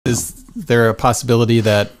Is there a possibility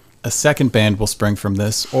that a second band will spring from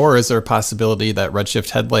this, or is there a possibility that Redshift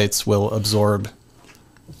Headlights will absorb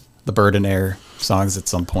the Bird and Air songs at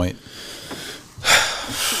some point?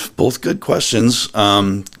 Both good questions.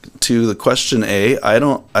 To the question A,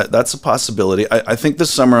 that's a possibility. I think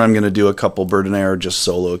this summer I'm going to do a couple Bird and Air just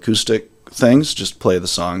solo acoustic things, just play the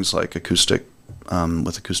songs like acoustic,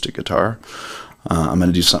 with acoustic guitar. I'm going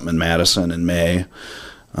to do something in Madison in May,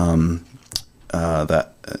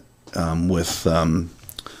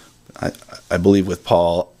 I believe with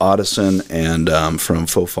Paul Otteson and from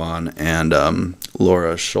Fofon and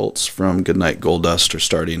Laura Schultz from Goodnight Gold Dust are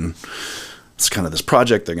starting. It's kind of this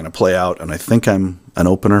project they're going to play out, and I think I'm an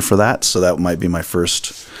opener for that, so that might be my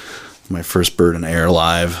first Bird and Air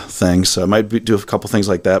live thing. So I might do a couple things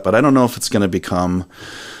like that, but I don't know if it's going to become,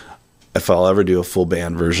 if I'll ever do a full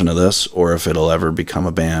band version of this, or if it'll ever become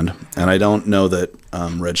a band. And I don't know that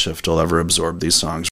Redshift will ever absorb these songs.